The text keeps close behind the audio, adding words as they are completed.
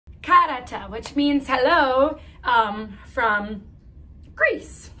kalata, which means hello from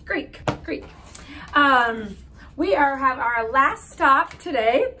Greece, Greek. We have our last stop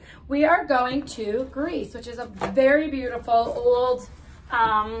today. We are going to Greece, which is a very beautiful old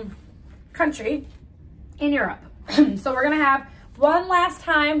country in Europe. So we're gonna have one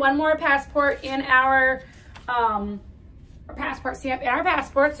more passport in our passport stamp in our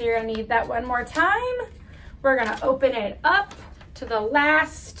passport. So you're gonna need that one more time. We're gonna open it up to the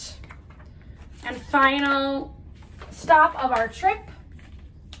last and final stop of our trip.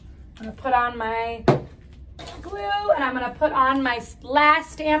 I'm gonna put on my glue and I'm gonna put on my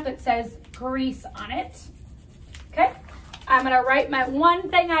last stamp that says Greece on it. Okay, I'm gonna write my one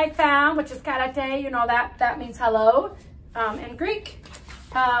thing I found, which is karate. You know that means hello in Greek.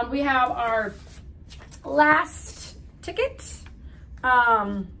 We have our last ticket,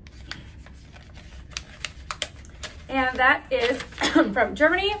 and that is from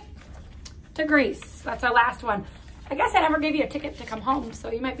Germany to Greece. That's our last one. I guess I never gave you a ticket to come home,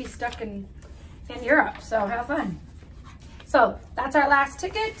 so you might be stuck in Europe, so have fun. So that's our last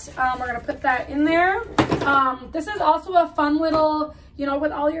ticket. We're gonna put that in there. This is also a fun little, you know,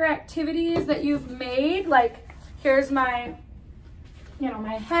 with all your activities that you've made, like here's my, you know,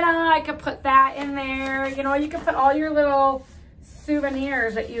 my henna, I could put that in there. You know, you can put all your little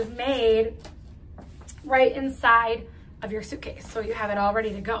souvenirs that you've made right inside of your suitcase, so you have it all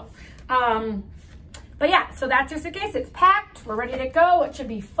ready to go. But yeah, so that's your suitcase. It's packed, we're ready to go. It should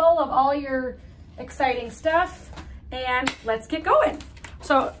be full of all your exciting stuff, and let's get going.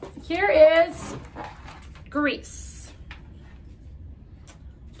 So here is Greece.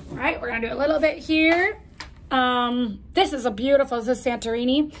 All right, we're gonna do a little bit here. This is this is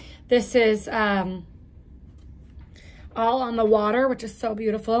Santorini. This is all on the water, which is so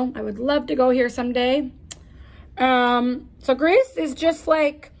beautiful. I would love to go here someday. So Greece is just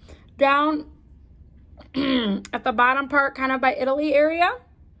like down at the bottom part, kind of by Italy area.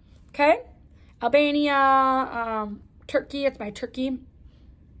 Okay, Albania, Turkey, it's by Turkey.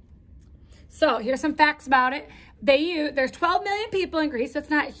 So here's some facts about it. There's 12 million people in Greece, so it's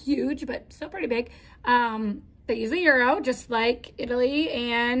not huge, but still pretty big. They use the euro, just like Italy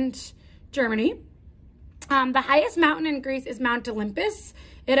and Germany. The highest mountain in Greece is Mount Olympus.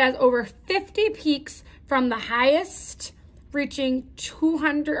 It has over 50 peaks, from the highest reaching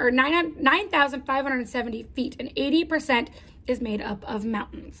 9,570 feet, and 80% is made up of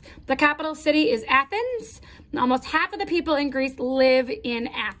mountains. The capital city is Athens. Almost half of the people in Greece live in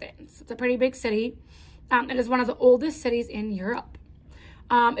Athens. It's a pretty big city. It is one of the oldest cities in Europe.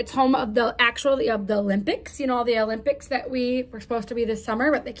 It's home of the Olympics. You know, the Olympics that were supposed to be this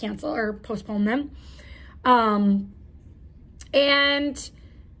summer, but they cancel or postpone them. And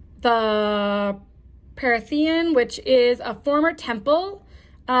the Parthenon, which is a former temple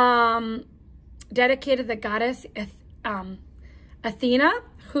dedicated to the goddess Athena,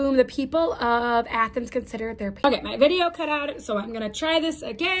 whom the people of Athens considered their patron. Okay, my video cut out, so I'm gonna try this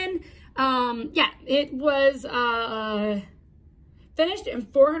again. Yeah, it was finished in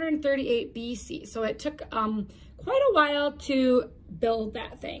 438 BC, so it took quite a while to build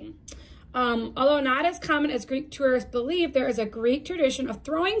that thing. Although not as common as Greek tourists believe, there is a Greek tradition of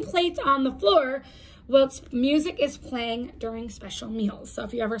throwing plates on the floor whilst music is playing during special meals. So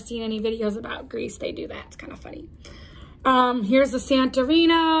if you've ever seen any videos about Greece, they do that. It's kind of funny. Here's the Santorini.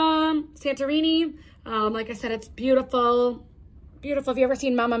 Like I said, it's beautiful. Beautiful. If you've ever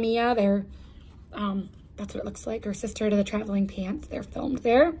seen Mamma Mia, that's what it looks like. Or Sister to the Traveling Pants. They're filmed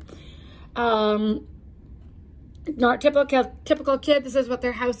there. Not typical kid. This is what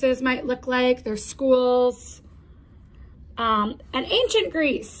their houses might look like. Their schools. And ancient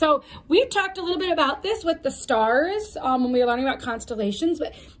Greece. So we talked a little bit about this with the stars when we were learning about constellations,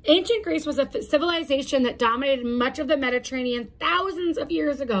 but ancient Greece was a civilization that dominated much of the Mediterranean thousands of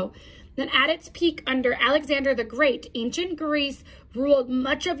years ago. Then at its peak under Alexander the Great, ancient Greece ruled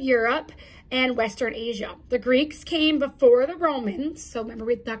much of Europe and Western Asia. The Greeks came before the Romans. So remember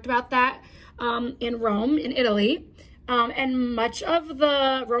we talked about that in Rome, in Italy. And much of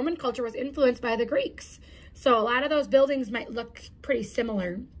the Roman culture was influenced by the Greeks. So a lot of those buildings might look pretty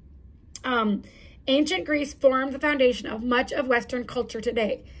similar. Ancient Greece formed the foundation of much of Western culture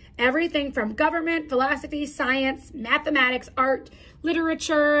today. Everything from government, philosophy, science, mathematics, art,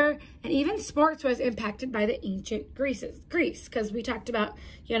 literature, and even sports was impacted by the ancient Greece. Because we talked about,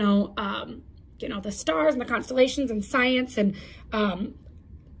 the stars and the constellations and science and,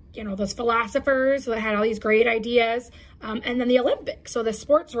 those philosophers that had all these great ideas. And then the Olympics. So the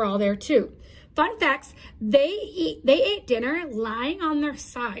sports were all there too. Fun facts, they ate dinner lying on their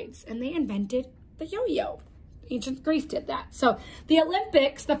sides, and they invented the yo-yo. Ancient Greece did that. So the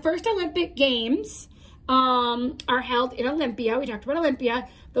Olympics, the first Olympic Games are held in Olympia. We talked about Olympia.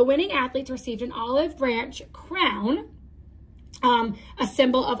 The winning athletes received an olive branch crown, a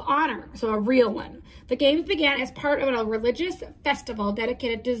symbol of honor, so a real one. The games began as part of a religious festival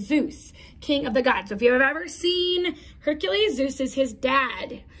dedicated to Zeus, king of the gods. So if you have ever seen Hercules, Zeus is his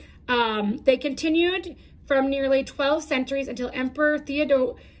dad. They continued from nearly 12 centuries until Emperor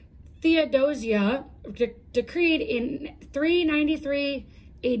Theodosia decreed in 393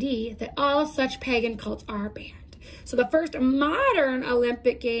 AD that all such pagan cults are banned. So the first modern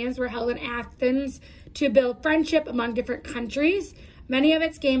Olympic Games were held in Athens to build friendship among different countries. Many of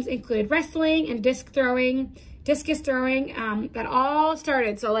its games included wrestling and discus throwing, that all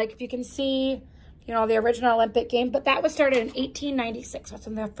started. So like if you can see, you know, the original Olympic game, but that was started in 1896. That's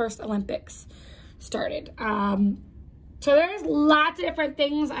when the first Olympics started. So there's lots of different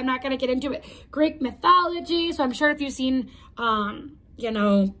things. I'm not going to get into it. Greek mythology. So I'm sure if you've seen, you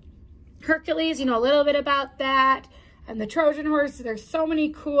know, Hercules, you know a little bit about that. And the Trojan horse. There's so many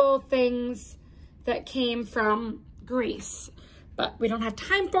cool things that came from Greece. But we don't have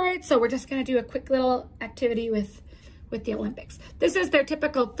time for it, so we're just going to do a quick little activity with the Olympics. This is their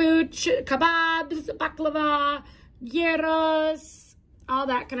typical food: kebabs, baklava, gyros, all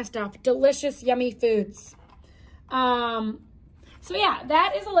that kind of stuff. Delicious, yummy foods. So yeah,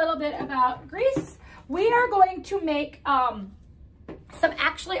 that is a little bit about Greece. We are going to make some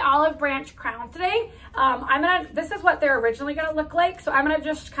actually olive branch crowns today. This is what they're originally gonna look like. So I'm gonna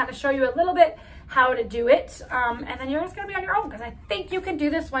just kind of show you a little bit how to do it. And then you're just gonna be on your own because I think you can do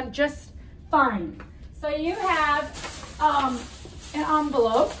this one just fine. So you have an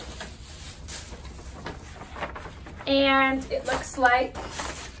envelope, and it looks like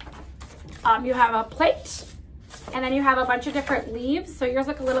you have a plate, and then you have a bunch of different leaves. So yours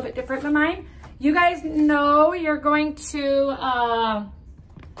look a little bit different than mine. You guys know you're going to, I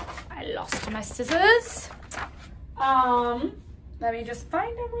lost my scissors. Let me just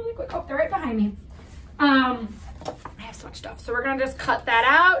find them really quick. Oh, they're right behind me. I have so much stuff. So we're gonna just cut that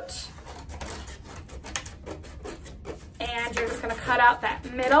out. And you're just gonna cut out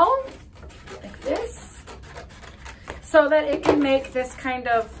that middle, like this, so that it can make this kind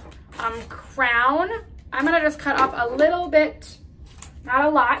of crown. I'm gonna just cut off a little bit, not a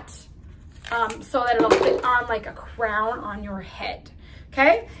lot, so that it'll fit on like a crown on your head,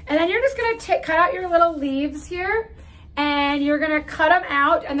 okay? And then you're just gonna cut out your little leaves here, and you're gonna cut them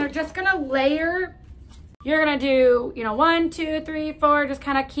out, and they're just gonna layer. You're gonna do, you know, 1, 2, 3, 4, just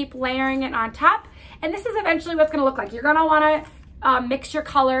kind of keep layering it on top. And this is eventually what's gonna look like. You're gonna wanna mix your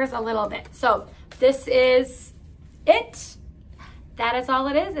colors a little bit. So this is it. That is all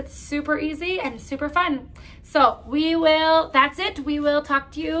it is. It's super easy and super fun. So that's it. We will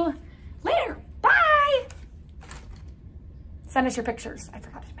talk to you later. Bye. Send us your pictures. I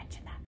forgot to